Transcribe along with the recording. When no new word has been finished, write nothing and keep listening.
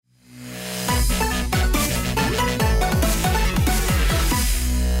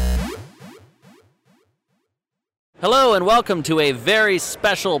Hello and welcome to a very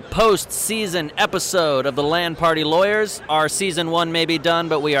special post-season episode of the LAN Party Lawyers. Our season 1 may be done,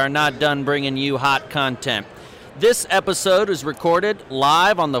 but we are not done bringing you hot content. This episode is recorded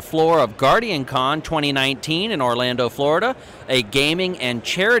live on the floor of GuardianCon 2019 in Orlando, Florida, a gaming and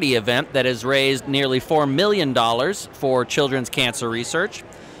charity event that has raised nearly $4 million for children's cancer research.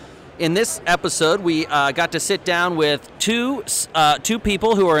 In this episode, we got to sit down with two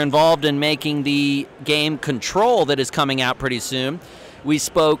people who are involved in making the game Control that is coming out pretty soon. We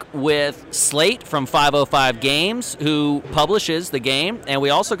spoke with Slate from 505 Games, who publishes the game, and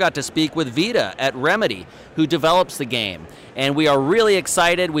we also got to speak with Vita at Remedy, who develops the game. And we are really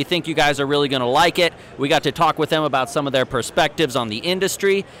excited. We think you guys are really going to like it. We got to talk with them about some of their perspectives on the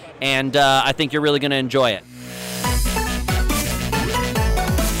industry, and I think you're really going to enjoy it.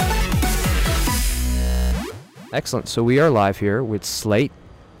 Excellent. So we are live here with Slate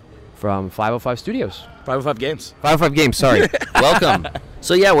from 505 Studios. 505 Games. 505 Games, sorry. Welcome.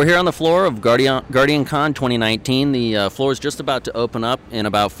 So yeah, we're here on the floor of GuardianCon 2019. The floor is just about to open up in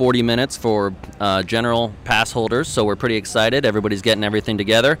about 40 minutes for general pass holders, so we're pretty excited. Everybody's getting everything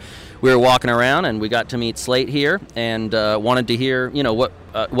together. We were walking around and we got to meet Slate here and wanted to hear,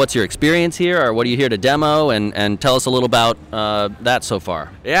 what's your experience here, or what are you here to demo, and tell us a little about that so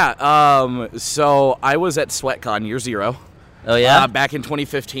far. Yeah, so I was at SweatCon year 0. Oh, yeah? Back in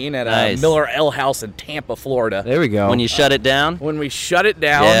 2015 at Nice. Miller Ale House in Tampa, Florida. There we go. When you shut it down? When we shut it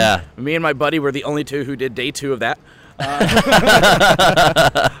down, Yeah. me and my buddy were the only two who did day 2 of that.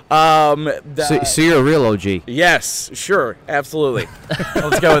 So you're a real OG. Yes, sure, absolutely.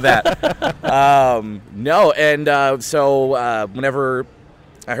 Let's go with that. So whenever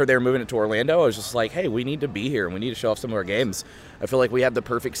I heard they were moving it to Orlando, I was just like, hey, we need to be here. We need to show off some of our games. I feel like we have the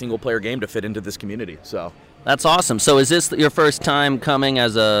perfect single-player game to fit into this community. So That's awesome. So is this your first time coming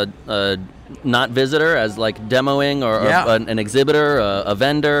as a not visitor, as like demoing or Yeah. an exhibitor, a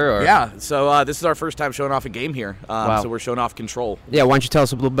vendor? Or? yeah, so this is our first time showing off a game here. Wow. So we're showing off Control. Yeah, why don't you tell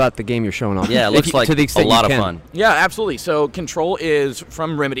us a little about the game you're showing off? Yeah, it If looks you- like to the a extent lot you of can. fun. Yeah, absolutely. So Control is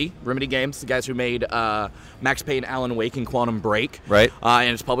from Remedy Games, the guys who made Max Payne, Alan Wake, and Quantum Break. Right. And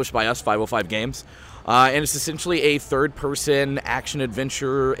it's published by us, 505 Games. And it's essentially a third-person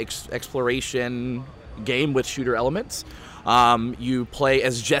action-adventure exploration game with shooter elements. You play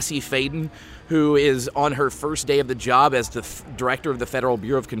as Jesse Faden, who is on her first day of the job as the director of the Federal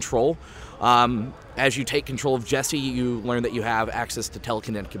Bureau of Control. As you take control of Jesse, you learn that you have access to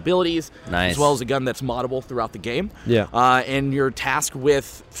telekinetic abilities, Nice. as well as a gun that's moddable throughout the game. Yeah. And you're tasked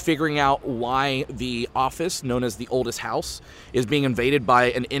with figuring out why the office, known as the Oldest House, is being invaded by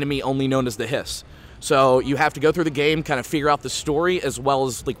an enemy only known as the Hiss. So you have to go through the game, kind of figure out the story as well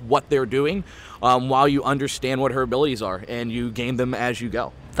as like what they're doing, while you understand what her abilities are, and you gain them as you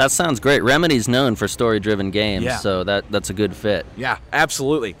go. That sounds great. Remedy's known for story-driven games, Yeah. so that's a good fit. Yeah,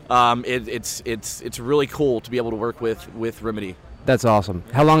 absolutely. It's really cool to be able to work with Remedy. That's awesome.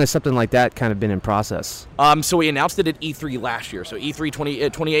 How long has something like that kind of been in process? So we announced it at E3 last year. So E3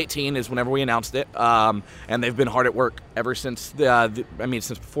 2018 is whenever we announced it, and they've been hard at work ever since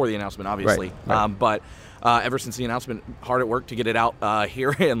since before the announcement, obviously. Right. But ever since the announcement, hard at work to get it out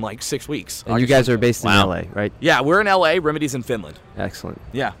here in like 6 weeks. And you guys are based in Wow. LA, right? Yeah, we're in LA. Remedy's in Finland. Excellent.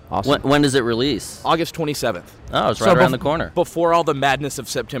 Yeah, Awesome. When does it release? August 27th. Oh, it's right around the corner. Before all the madness of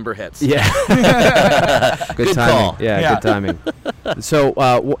September hits. Yeah. Good Good timing. call. Yeah, good timing. So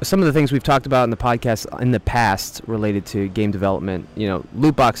some of the things we've talked about in the podcast in the past related to game development,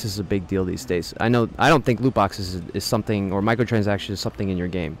 loot boxes is a big deal these days. I don't think loot boxes is something, or microtransactions is something in your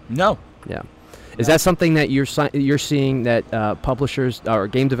game. No. Yeah. Is that something that you're seeing that publishers or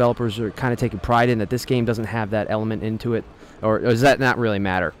game developers are kind of taking pride in, that this game doesn't have that element into it, or does that not really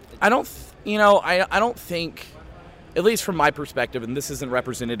matter? I don't think, at least from my perspective, and this isn't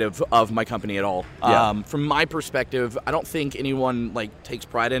representative of my company at all. Yeah. From my perspective, I don't think anyone takes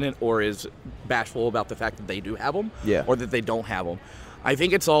pride in it or is bashful about the fact that they do have them, Yeah. or that they don't have them. I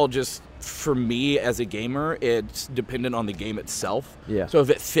think it's all just, for me as a gamer, it's dependent on the game itself. Yeah. So if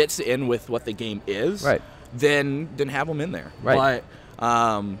it fits in with what the game is, Right. then have them in there. Right.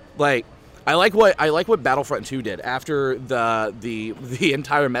 But I like what Battlefront 2 did after the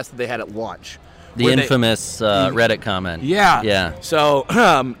entire mess that they had at launch. The where infamous Reddit comment. Yeah. Yeah. So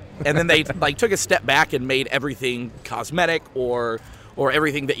and then they took a step back and made everything cosmetic or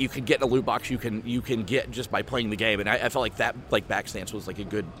everything that you could get in a loot box you can get just by playing the game, and I felt like that back stance was a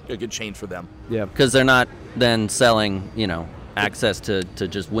good change for them. Yeah. Because they're not then selling, access to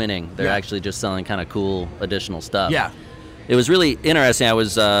just winning. They're Yeah. actually just selling kind of cool additional stuff. Yeah. It was really interesting. I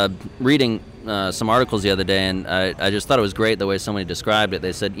was reading some articles the other day, and I just thought it was great the way somebody described it.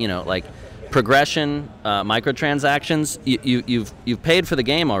 They said, progression, microtransactions, you've paid for the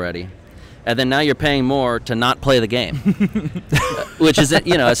game already, and then now you're paying more to not play the game, which is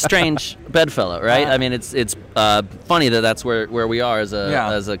a strange bedfellow, right? I mean, it's funny that that's where we are as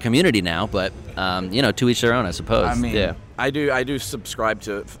a community now, but to each their own, I suppose. I mean, yeah. I do subscribe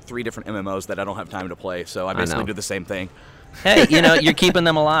to 3 different MMOs that I don't have time to play, so I basically do the same thing. Hey, you're keeping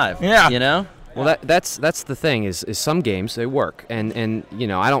them alive. Yeah. Well, that's the thing is some games they work, and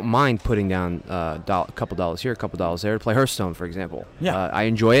I don't mind putting down a couple dollars here, a couple dollars there to play Hearthstone, for example. Yeah. I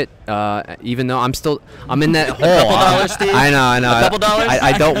enjoy it, even though I'm in that hole. couple dollars, Steve? I know. A couple dollars?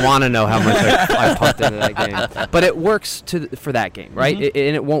 I don't want to know how much I pumped into that game, but it works for that game, right? Mm-hmm.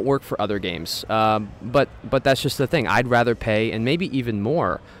 And it won't work for other games. But that's just the thing. I'd rather pay, and maybe even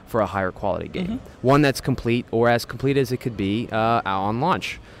more, for a higher quality game, one that's complete or as complete as it could be on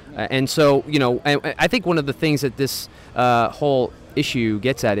launch. And so, I think one of the things that this whole issue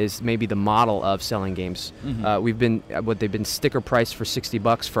gets at is maybe the model of selling games. They've been sticker priced for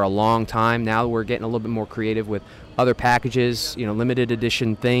 $60 for a long time. Now we're getting a little bit more creative with other packages, limited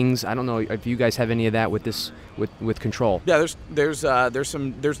edition things. I don't know if you guys have any of that with this with Control. Yeah, there's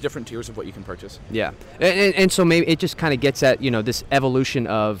different tiers of what you can purchase. Yeah, and so maybe it just kind of gets at this evolution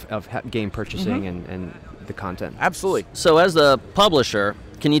of game purchasing and the content. Absolutely. So as the publisher,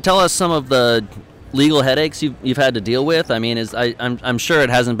 can you tell us some of the legal headaches you've had to deal with? I mean, I'm sure it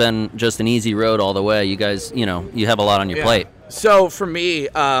hasn't been just an easy road all the way. You guys, you have a lot on your plate. So for me,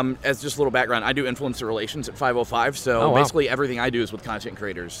 as just a little background, I do influencer relations at 505. So basically everything I do is with content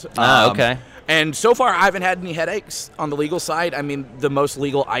creators. Okay. And so far, I haven't had any headaches on the legal side. I mean, the most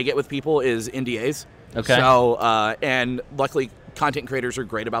legal I get with people is NDAs. Okay. So and luckily, content creators are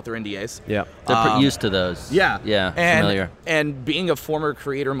great about their NDAs. Yeah. They're used to those. Yeah. Yeah, and, familiar. And being a former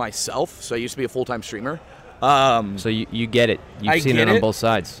creator myself, so I used to be a full-time streamer. So you get it. You've seen it on both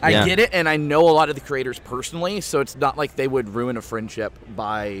sides. I get it, and I know a lot of the creators personally, so it's not like they would ruin a friendship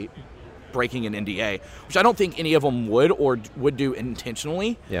by breaking an NDA, which I don't think any of them would or would do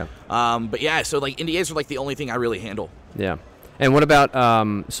intentionally. Yeah. But yeah, so like NDAs are like the only thing I really handle. Yeah. And what about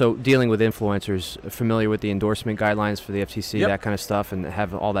so dealing with influencers, familiar with the endorsement guidelines for the FTC, that kind of stuff, and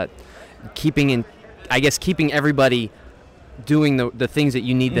have all that, keeping everybody doing the things that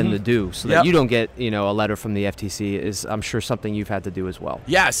you need them to do, so that you don't get a letter from the FTC is, I'm sure, something you've had to do as well.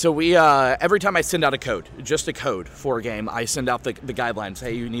 Yeah, so we every time I send out a code, just a code for a game, I send out the guidelines.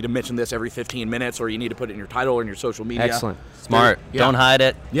 Hey, you need to mention this every 15 minutes, or you need to put it in your title or in your social media. Excellent. Smart. Don't hide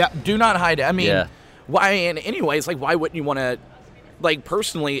it. Yeah, do not hide it. I mean, why? And anyways, like, why wouldn't you want to? Like,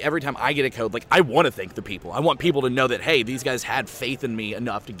 personally, every time I get a code, like, I want to thank the people. I want people to know that, hey, these guys had faith in me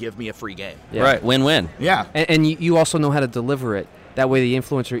enough to give me a free game. Yeah. Right. Win-win. Yeah. And you also know how to deliver it. That way, the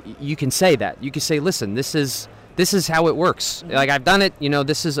influencer, you can say that. You can say, listen, this is how it works. Like, I've done it.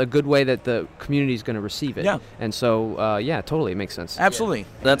 This is a good way that the community is going to receive it. Yeah. And so, totally, it makes sense. Absolutely.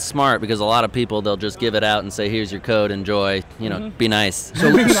 That's smart, because a lot of people, they'll just give it out and say, here's your code, enjoy, be nice.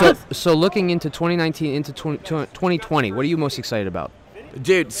 So looking into 2019, into 2020, what are you most excited about?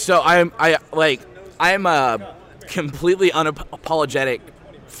 Dude, so I'm a completely unapologetic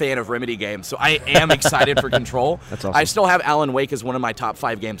fan of Remedy games, so I am excited for Control. That's awesome. I still have Alan Wake as one of my top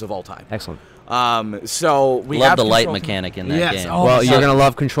 5 games of all time. Excellent. So we love have the light Control. mechanic in that Yes. game. Oh, Well, so- you're going to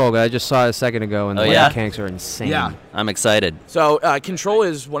love Control. I just saw it a second ago, and the light mechanics are insane. Yeah. I'm excited. So Control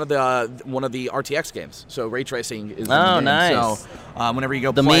is one of the RTX games. So ray tracing is in the game. Nice. So whenever you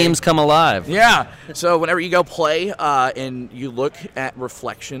go The play, memes come alive. Yeah. So whenever you go play and you look at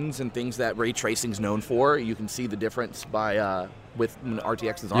reflections and things that ray tracing is known for, you can see the difference by with when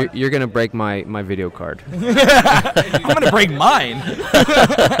RTX is on. You're going to break my video card. I'm gonna break mine.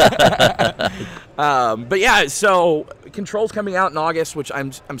 But yeah, so Control's coming out in August, which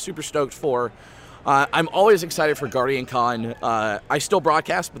I'm super stoked for. I'm always excited for Guardian Con. I still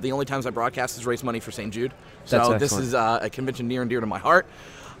broadcast, but the only times I broadcast is raise money for St. Jude. So That's this excellent. is a convention near and dear to my heart.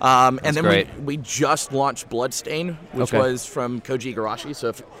 And then great. we just launched Bloodstain, which was from Koji Igarashi. So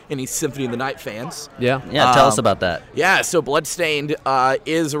if any Symphony of the Night fans. Yeah. Yeah, tell us about that. Yeah, so Bloodstained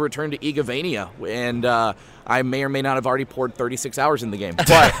is a return to Igavania, and I may or may not have already poured 36 hours in the game, but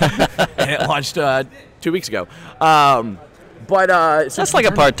and it launched 2 weeks ago. So That's like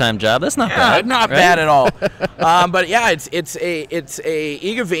a part-time job. That's not bad. not right? bad at all. But yeah, it's a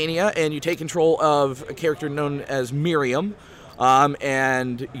Igavania, and you take control of a character known as Miriam.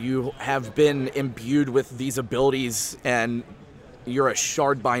 And you have been imbued with these abilities, and you're a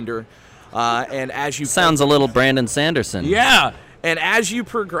shard binder. And as you Sounds a little Brandon Sanderson. yeah, and as you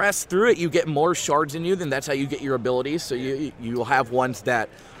progress through it, you get more shards in you. Then that's how you get your abilities. So you'll have ones that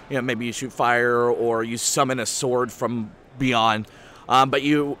maybe you shoot fire or you summon a sword from beyond. But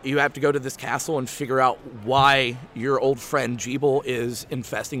you have to go to this castle and figure out why your old friend Jeeble is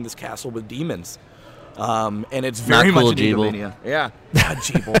infesting this castle with demons. And it's very Not cool, much an Egomania. Yeah. God,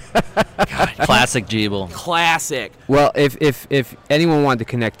 Jeeble. God, Classic Jeeble. classic. Well, if anyone wanted to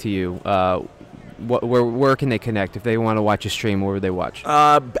connect to you, where can they connect? If they want to watch a stream, where would they watch?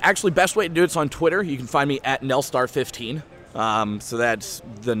 Actually, best way to do it's on Twitter. You can find me at Nelstar15. So that's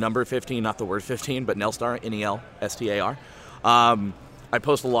the number 15, not the word 15, but Nelstar, Nelstar. I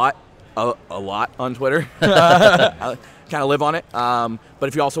post a lot on Twitter. I kind of live on it. But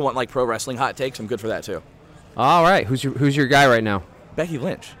if you also want like pro wrestling hot takes, I'm good for that too. All right, who's your guy right now? Becky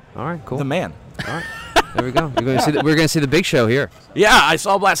Lynch. All right, cool. The man. All right, there we go. We're gonna see the big show here. Yeah, I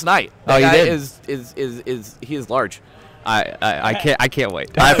saw him last night. Oh, you That guy did? he is large. I can't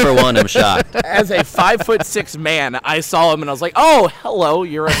wait. I, for one, am shocked. As a 5'6" man, I saw him and I was like, "Oh, hello,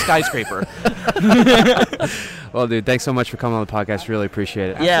 you're a skyscraper." Well, dude, thanks so much for coming on the podcast. Really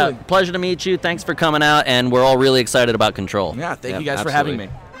appreciate it. Yeah, pleasure to meet you. Thanks for coming out, and we're all really excited about Control. Yeah, thank Yep, you guys for absolutely.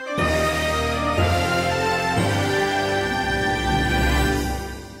 having me.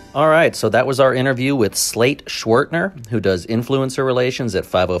 All right, so that was our interview with Slate Schwertner, who does influencer relations at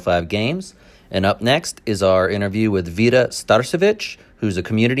 505 Games. And up next is our interview with Vida Starcevic, who's a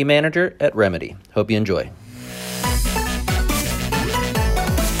community manager at Remedy. Hope you enjoy.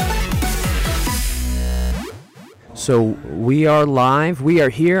 So we are live. We are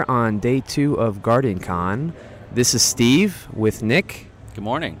here on day 2 of Garden Con. This is Steve with Nick. Good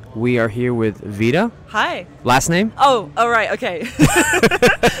morning. We are here with Vida. Hi. Last name? Oh, right, okay.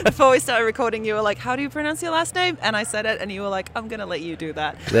 Before we started recording, you were like, how do you pronounce your last name? And I said it, and you were like, I'm going to let you do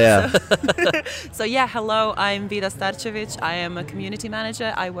that. Yeah. So yeah, hello, I'm Vida Starcevic. I am a community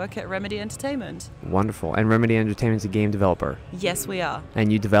manager. I work at Remedy Entertainment. Wonderful. And Remedy Entertainment is a game developer. Yes, we are.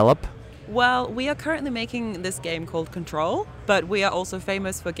 And you develop? Well, we are currently making this game called Control, but we are also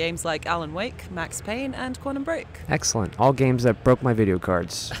famous for games like Alan Wake, Max Payne, and Quantum Break. Excellent. All games that broke my video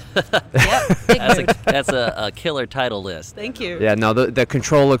cards. Yep, big move. That's a killer title list. Thank you. Yeah, no, the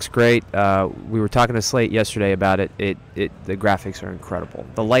Control looks great. We were talking to Slate yesterday about it. The graphics are incredible.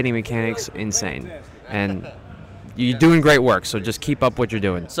 The lighting mechanics, insane. And you're doing great work, so just keep up what you're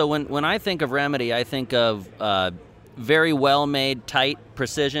doing. So when I think of Remedy, I think of very well-made, tight,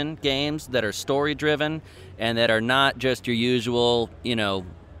 precision games that are story-driven and that are not just your usual,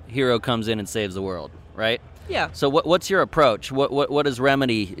 hero comes in and saves the world, right? Yeah. So what's your approach? What is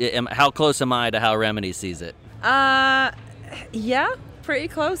Remedy? How close am I to how Remedy sees it? Yeah, pretty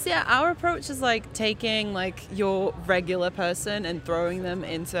close. Yeah, our approach is like taking like your regular person and throwing them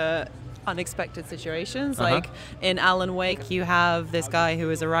into unexpected situations. Like in Alan Wake, you have this guy who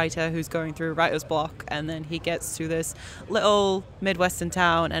is a writer who's going through writer's block, and then he gets to this little Midwestern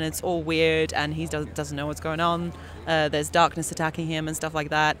town, and it's all weird, and he doesn't know what's going on. There's darkness attacking him and stuff like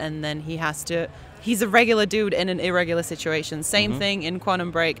that, and then he's a regular dude in an irregular situation. Same thing in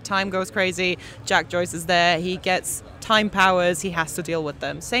Quantum Break. Time goes crazy. Jack Joyce is there. He gets time powers. He has to deal with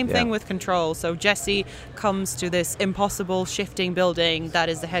them. Same thing with Control. So Jessie comes to this impossible shifting building that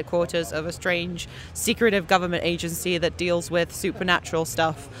is the headquarters of a strange secretive government agency that deals with supernatural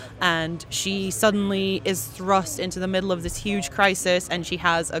stuff. And she suddenly is thrust into the middle of this huge crisis, and she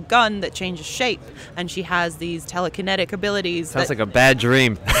has a gun that changes shape, and she has these telekinetic abilities. Sounds like a bad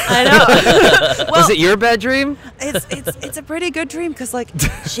dream. I know. Well, Was it your bad dream? it's a pretty good dream because like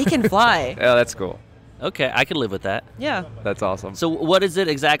she can fly. Yeah, that's cool. Okay, I could live with that. Yeah. That's awesome. So what is it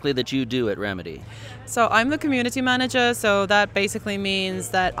exactly that you do at Remedy? So I'm the community manager, so that basically means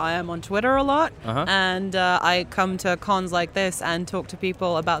that I am on Twitter a lot, and I come to cons like this and talk to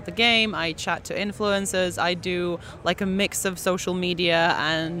people about the game. I chat to influencers. I do like a mix of social media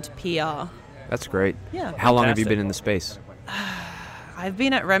and PR. That's great. Yeah. How long have you Fantastic. been in the space? I've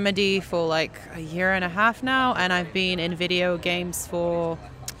been at Remedy for like a year and a half now, and I've been in video games for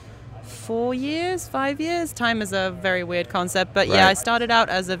 5 years. Time is a very weird concept, but yeah, Right. I started out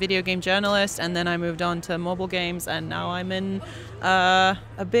as a video game journalist, and then I moved on to mobile games, and now I'm in a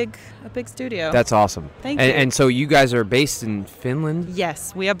big studio. That's awesome. Thank and, you. And so you guys are based in Finland?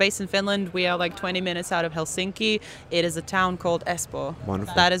 Yes, we are based in Finland. We are like 20 minutes out of Helsinki. It is a town called Espoo.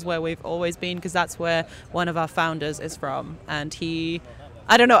 Wonderful. That is where we've always been, because that's where one of our founders is from, and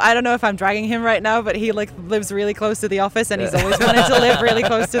I don't know if I'm dragging him right now, but he like lives really close to the office, and he's always wanted to live really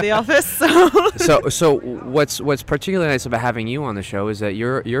close to the office. So what's particularly nice about having you on the show is that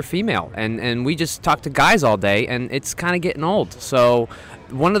you're female, and we just talk to guys all day, and it's kind of getting old. So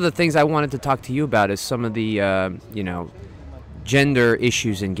one of the things I wanted to talk to you about is some of the gender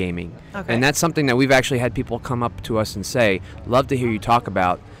issues in gaming. Okay. And that's something that we've actually had people come up to us and say, love to hear you talk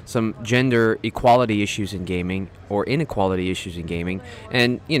about. some gender equality issues in gaming or inequality issues in gaming.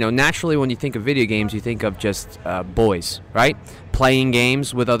 And, naturally when you think of video games, you think of just boys, right? Playing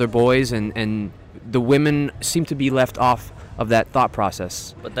games with other boys, and the women seem to be left off of that thought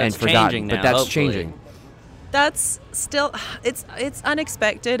process. But that's and forgotten. changing now, But that's hopefully. changing. That's still, it's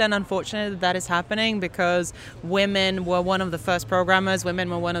unexpected and unfortunate that is happening, because women were one of the first programmers, women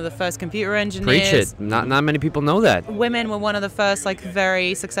were one of the first computer engineers. Preach it. Not many people know that. Women were one of the first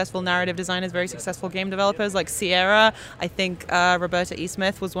very successful narrative designers, very successful game developers, like Sierra. I think Roberta E.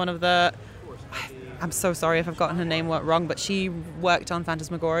 Smith was one of the... I'm so sorry if I've gotten her name wrong, but she worked on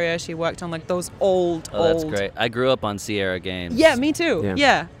Phantasmagoria. She worked on those old. That's great. I grew up on Sierra games. Yeah, me too.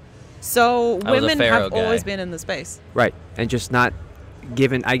 Yeah. So I was a women Pharaoh have guy. always been in the space. Right. And just not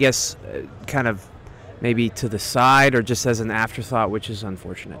given, I guess, kind of maybe to the side or just as an afterthought, which is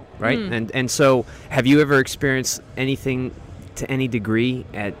unfortunate, right? And so have you ever experienced anything to any degree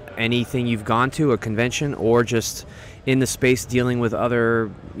at anything you've gone to, a convention, or just in the space dealing with other,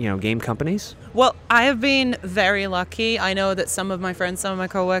 game companies? Well, I have been very lucky. I know that some of my friends, some of my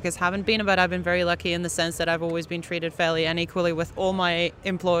coworkers haven't been, but I've been very lucky in the sense that I've always been treated fairly and equally with all my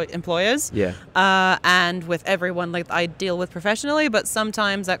employers. Yeah. And with everyone I deal with professionally. But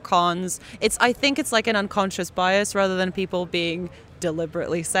sometimes at cons, I think it's like an unconscious bias rather than people being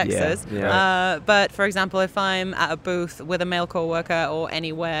deliberately sexist. Yeah. But for example, if I'm at a booth with a male coworker or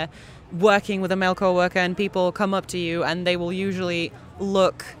anywhere working with a male coworker and people come up to you and they will usually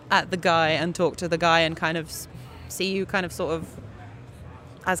look at the guy and talk to the guy and kind of see you kind of sort of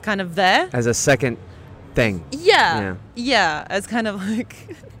as kind of there. As a second thing. Yeah, as kind of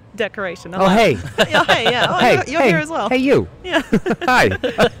decoration. Oh, hey. Yeah, hey, yeah. Oh, Hey, you're here as well. Hey, you. Yeah. Hi.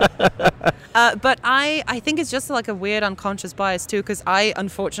 But I think it's just a weird unconscious bias too, because I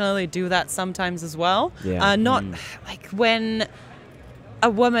unfortunately do that sometimes as well. Yeah. Not when a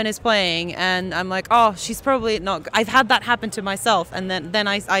woman is playing and I'm like, oh, she's probably not. I've had that happen to myself, and then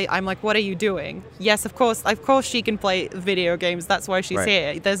I'm like, what are you doing? Yes, of course she can play video games. That's why she's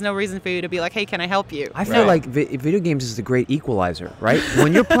here. There's no reason for you to be like, hey, can I help you? I feel like video games is the great equalizer, right?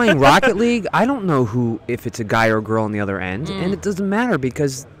 When you're playing Rocket League, I don't know if it's a guy or a girl on the other end, and it doesn't matter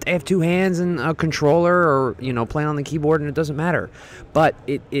because they have two hands and a controller, or playing on the keyboard, and it doesn't matter. But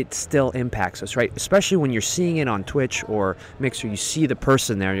it still impacts us, right? Especially when you're seeing it on Twitch or Mixer, you see the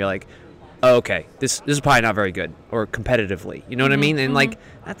person there, and you're like, oh, okay, this is probably not very good, or competitively, you know what I mean? And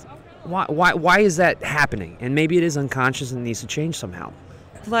that's why is that happening? And maybe it is unconscious and needs to change somehow.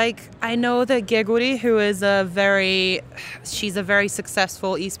 I know that Geguri, who is she's a very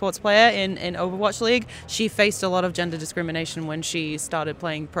successful esports player in Overwatch League. She faced a lot of gender discrimination when she started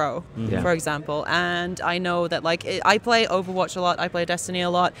playing pro, for example. And I know that I play Overwatch a lot, I play Destiny a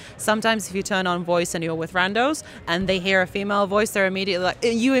lot. Sometimes if you turn on voice and you're with randos and they hear a female voice, they're immediately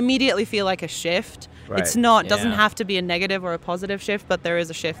you immediately feel like a shift. Right. It's doesn't have to be a negative or a positive shift, but there is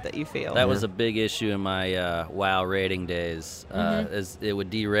a shift that you feel. That was a big issue in my WoW rating days. As it would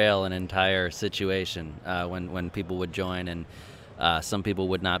derail an entire situation when people would join, and some people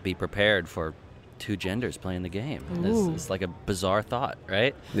would not be prepared for two genders playing the game. It's like a bizarre thought,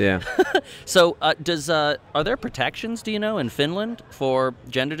 right? Yeah. So are there protections, do you know, in Finland for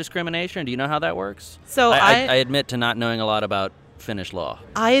gender discrimination? Do you know how that works? So I admit to not knowing a lot about Finnish law.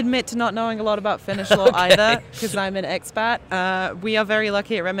 I admit to not knowing a lot about Finnish law either, because I'm an expat. We are very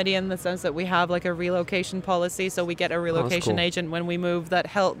lucky at Remedy in the sense that we have a relocation policy, so we get a relocation agent when we move that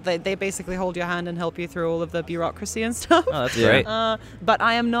they basically hold your hand and help you through all of the bureaucracy and stuff. Oh, that's great. But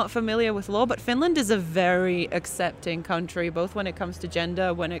I am not familiar with law, but Finland is a very accepting country, both when it comes to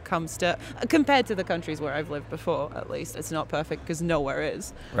gender, when it comes to, compared to the countries where I've lived before, at least. It's not perfect because nowhere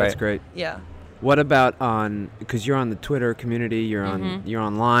is. Right. That's great. Yeah. What about because you're on the Twitter community, you're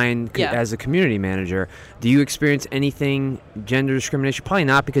online as a community manager. Do you experience anything gender discrimination? Probably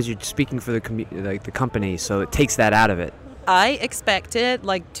not, because you're speaking for the company, so it takes that out of it. I expected,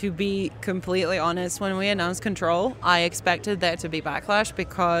 to be completely honest, when we announced Control, I expected there to be backlash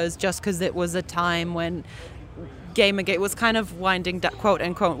because it was a time when Gamergate was kind of quote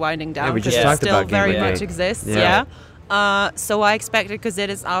unquote winding down. Yeah, we just it talked still about very Gamergate. much exists. Yeah. So I expected, because it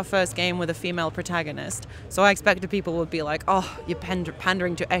is our first game with a female protagonist, so I expected people would be like, oh, you're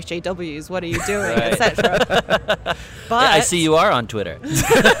pandering to SJWs, what are you doing, etc. But I see you are on Twitter.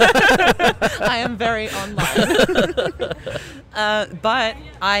 I am very online. But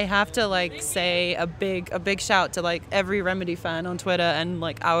I have to say a big shout to every Remedy fan on Twitter and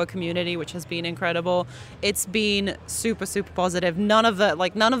our community, which has been incredible. It's been super, super positive. None of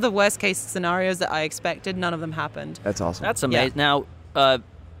the worst case scenarios that I expected, none of them happened. That's awesome. That's amazing. Yeah. Now,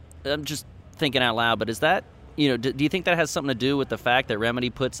 I'm just thinking out loud, but is that do you think that has something to do with the fact that Remedy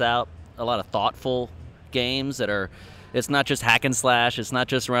puts out a lot of thoughtful games that are, it's not just hack and slash, it's not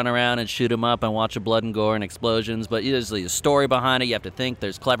just run around and shoot 'em up and watch the blood and gore and explosions, but there's a story behind it. You have to think.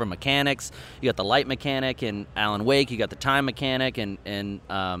 There's clever mechanics. You got the light mechanic in Alan Wake. You got the time mechanic in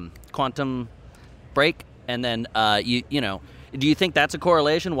Quantum Break. And then, do you think that's a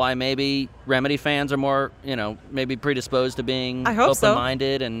correlation why maybe Remedy fans are more, maybe predisposed to being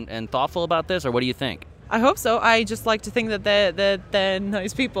open-minded and thoughtful about this? Or what do you think? I hope so. I just like to think that they're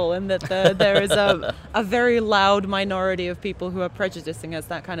nice people, and that there is a very loud minority of people who are prejudiced against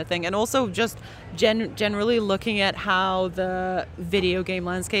that kind of thing. And also just generally looking at how the video game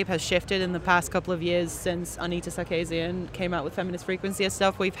landscape has shifted in the past couple of years since Anita Sarkeesian came out with Feminist Frequency and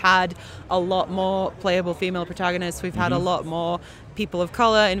stuff. We've had a lot more playable female protagonists. We've had a lot more people of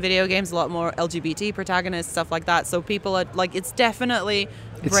color in video games, a lot more LGBT protagonists, stuff like that. So people are like, it's definitely...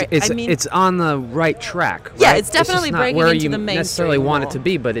 It's on the right track, right? Yeah, it's definitely breaking into the mainstream. Where you necessarily want it to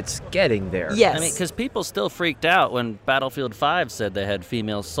be, but it's getting there. Yes. I mean, because people still freaked out when Battlefield 5 said they had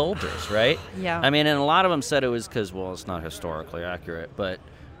female soldiers, right? Yeah. I mean, and a lot of them said it was because, well, it's not historically accurate, but...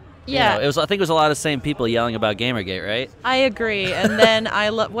 Yeah, I think it was a lot of the same people yelling about Gamergate, right? I agree. And then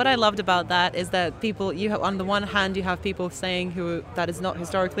what I loved about that is that people, on the one hand, you have people saying that is not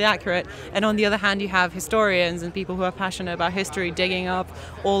historically accurate, and on the other hand, you have historians and people who are passionate about history digging up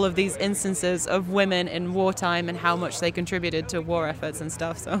all of these instances of women in wartime and how much they contributed to war efforts and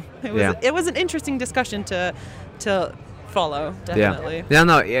stuff. So it was an interesting discussion to follow, definitely.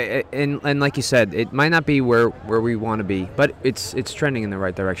 And like you said, it might not be where we want to be, but it's trending in the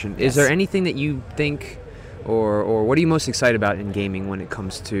right direction. Yes. Is there anything that you think, or what are you most excited about in gaming when it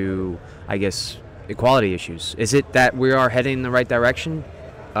comes to, I guess, equality issues? Is it that we are heading in the right direction,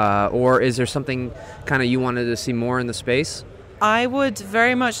 or is there something kind of you wanted to see more in the space? I would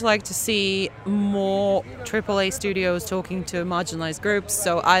very much like to see more AAA studios talking to marginalized groups,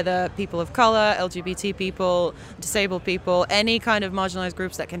 so either people of color, LGBT people, disabled people, any kind of marginalized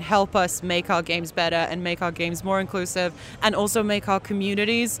groups that can help us make our games better and make our games more inclusive, and also make our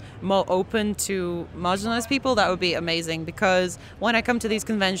communities more open to marginalized people. That would be amazing, because when I come to these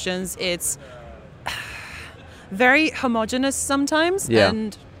conventions, it's very homogenous sometimes,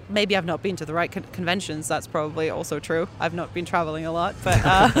 and maybe I've not been to the right conventions. That's probably also true. I've not been traveling a lot, but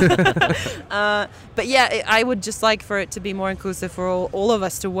I would just like for it to be more inclusive, for all of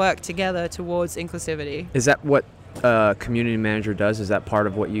us to work together towards inclusivity. Is that what a community manager does? Is that part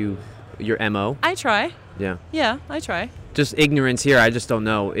of what your MO? I try. Yeah, I try. Just ignorance here. I just don't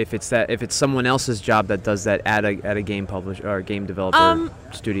know if it's someone else's job that does that at a game publisher or game developer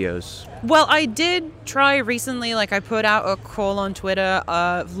studios. Well, I did try recently. Like, I put out a call on Twitter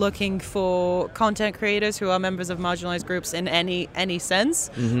looking for content creators who are members of marginalized groups in any sense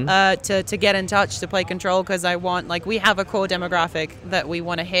to get in touch to play Control, because I want, like, we have a core demographic that we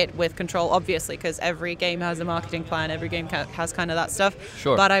want to hit with Control, obviously, because every game has a marketing plan. Every game has kind of that stuff.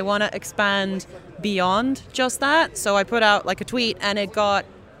 Sure. But I want to expand beyond just that. So I put out like a tweet, and it got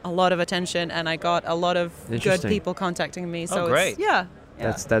a lot of attention, and I got a lot of good people contacting me. So great.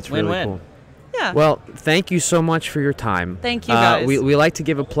 That's really Win-win. cool. Yeah. Well, thank you so much for your time. Thank you, guys. We like to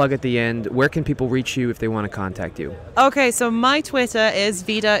give a plug at the end. Where can people reach you if they want to contact you? Okay, so my Twitter is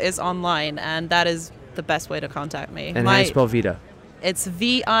Vida is online, and that is the best way to contact me. And how do you spell Vida? It's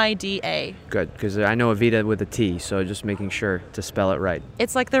VIDA. Good, because I know a Vida with a T, so just making sure to spell it right.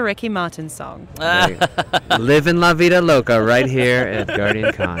 It's like the Ricky Martin song. Living La Vida Loca right here at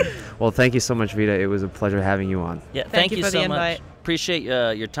Guardian Con. Well, thank you so much, Vida. It was a pleasure having you on. Yeah, Thank you for so the invite. much. Appreciate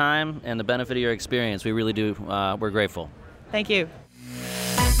your time and the benefit of your experience. We really do. We're grateful. Thank you.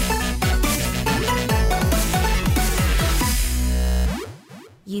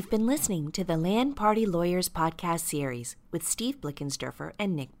 You've been listening to the Land Party Lawyers podcast series with Steve Blickensderfer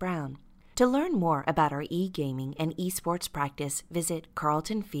and Nick Brown. To learn more about our e-gaming and esports practice, visit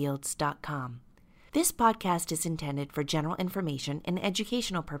carltonfields.com. This podcast is intended for general information and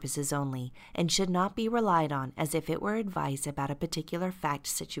educational purposes only and should not be relied on as if it were advice about a particular fact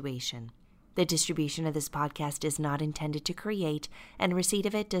situation. The distribution of this podcast is not intended to create, and receipt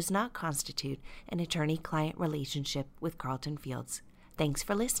of it does not constitute an attorney-client relationship with Carlton Fields. Thanks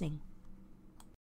for listening.